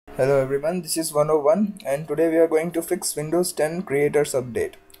Hello everyone, this is 101 and today we are going to fix Windows 10 Creators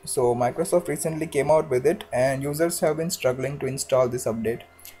Update. So Microsoft recently came out with it and users have been struggling to install this update.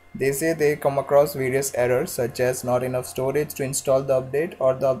 They say they come across various errors such as not enough storage to install the update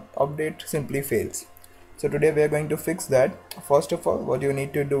or the update simply fails. So today we are going to fix that. First of all, what you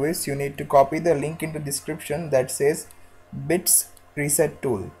need to do is you need to copy the link in the description that says bits reset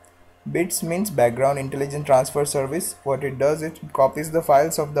tool. Bits means background intelligent transfer service. What it does is it copies the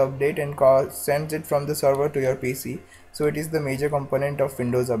files of the update and sends it from the server to your PC. So it is the major component of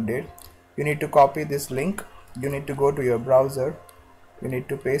Windows update. You need to copy this link. You need to go to your browser. You need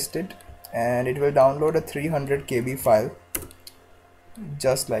to paste it and it will download a 300 KB file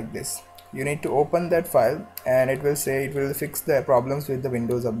just like this. You need to open that file and it will say it will fix the problems with the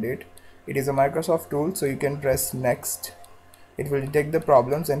Windows update. It is a Microsoft tool, so you can press next. It will detect the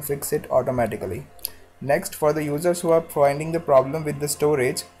problems and fix it automatically. Next, for the users who are finding the problem with the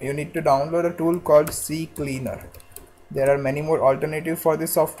storage, you need to download a tool called CCleaner. There are many more alternatives for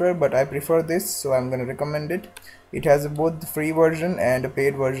this software, but I prefer this, so I'm going to recommend it. It has both the free version and a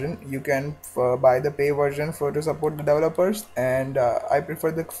paid version. You can buy the paid version to support the developers, and I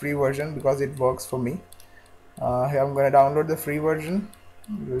prefer the free version because it works for me. Here I'm going to download the free version.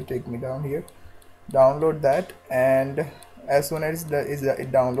 It will take me down here. Download that, and as soon as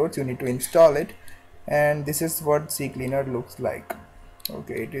it downloads, you need to install it, and this is what CCleaner looks like.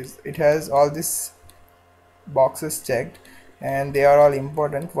 Okay, it has all these boxes checked and they are all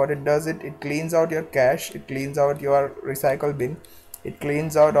important. What it does, it cleans out your cache, it cleans out your recycle bin, it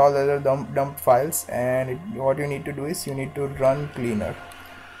cleans out all other dumped files, and what you need to do is you need to run cleaner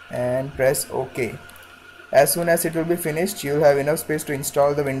and press OK. As soon as it will be finished, you will have enough space to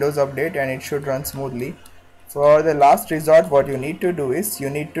install the Windows update and it should run smoothly. For the last resort, what you need to do is you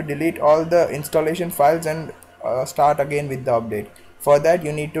need to delete all the installation files and start again with the update. For that,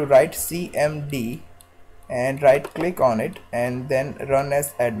 you need to write cmd and right click on it and then run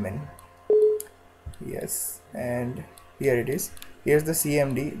as admin. Yes, and here it is. Here's the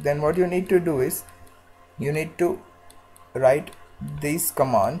cmd. Then what you need to do is you need to write these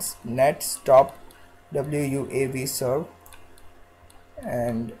commands: net stop wuauserv,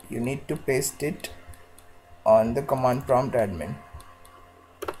 and you need to paste it on the command prompt admin.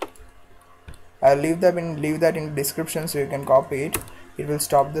 I'll leave that in the description so you can copy it. It will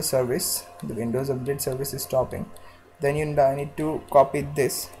stop the service. The Windows update service is stopping. Then you need to copy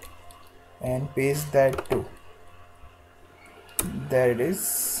this and paste that too. There it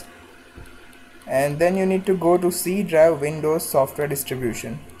is. And then you need to go to C drive Windows software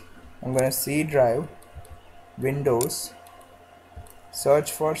distribution. I'm gonna C drive Windows,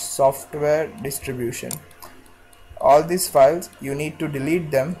 search for software distribution. All these files you need to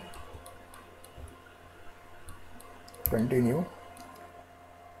delete them. Continue.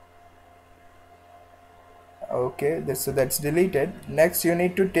 Okay, so that's deleted. Next, you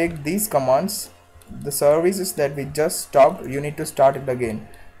need to take these commands, the services that we just stopped, you need to start it again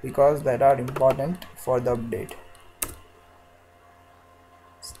because that are important for the update.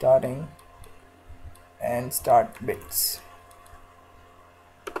 Starting and start bits.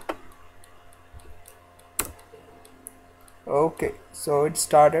 Okay, so it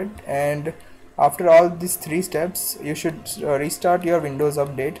started, and after all these three steps you should restart your Windows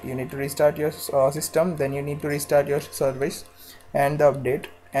update. You need to restart your system, then you need to restart your service and the update,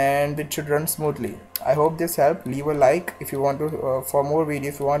 and it should run smoothly. I hope this helped. Leave a like if you want to for more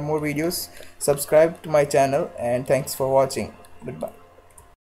videos. If you want more videos, subscribe to my channel, and thanks for watching. Goodbye.